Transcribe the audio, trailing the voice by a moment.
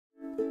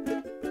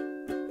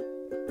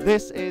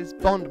This is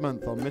Bond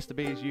Month on Mr.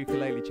 B's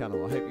Ukulele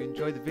channel. I hope you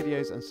enjoy the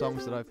videos and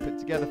songs that I've put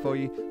together for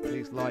you.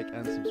 Please like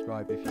and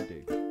subscribe if you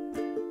do.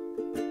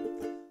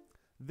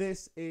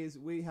 This is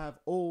We Have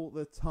All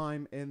the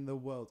Time in the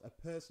World, a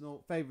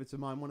personal favourite of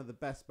mine, one of the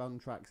best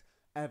Bond tracks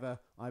ever,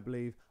 I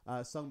believe,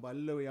 sung by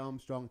Louis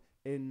Armstrong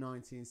in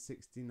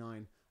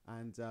 1969.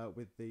 And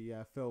with the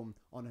film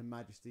On Her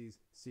Majesty's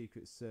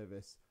Secret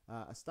Service.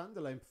 A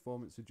standalone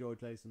performance for George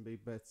Lazenby,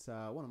 but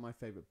one of my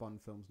favourite Bond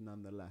films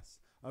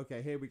nonetheless.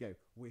 Okay, here we go.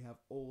 We have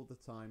all the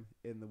time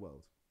in the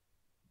world.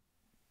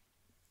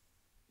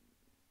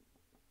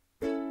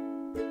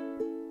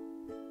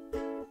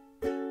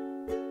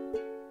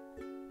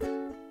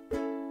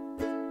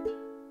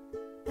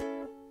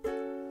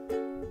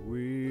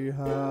 We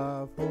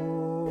have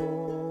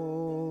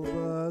all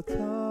the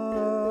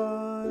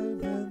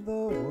time in the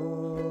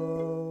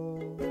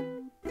world,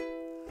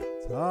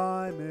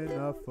 time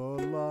enough for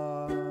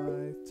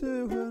life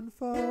to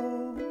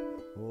unfold,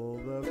 all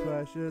the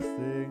precious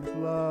things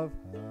love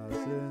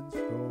has in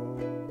store.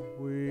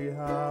 We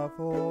have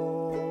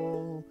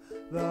all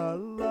the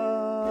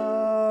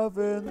love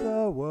in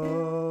the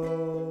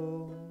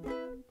world.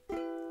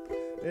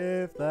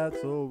 If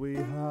that's all we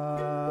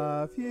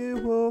have, you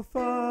will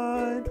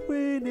find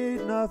we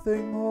need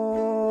nothing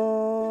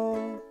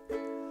more.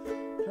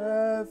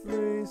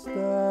 Every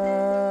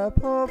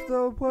step of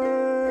the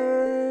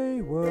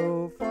way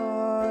will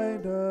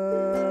find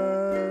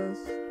us,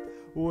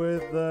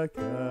 with the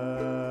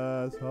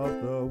cares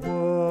of the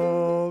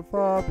world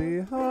far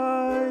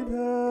behind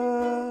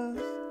us.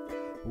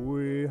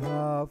 We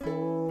have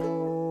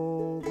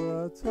all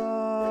the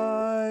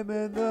time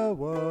in the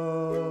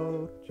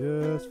world,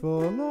 just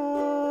for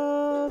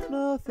love,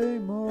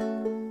 nothing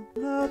more,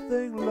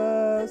 nothing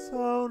less,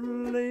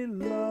 only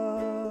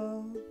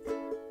love.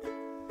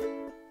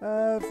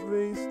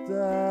 Every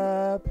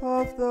step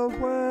of the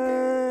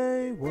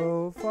way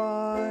will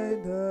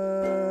find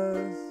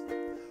us,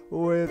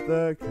 with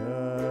the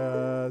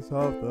cares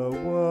of the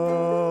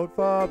world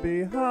far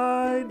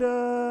behind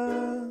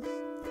us.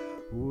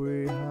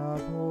 We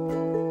have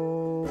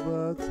all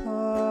the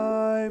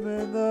time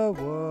in the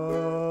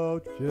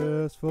world,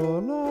 just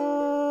for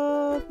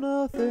love,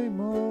 nothing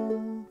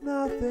more,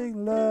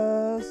 nothing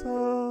less,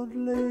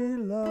 only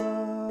love.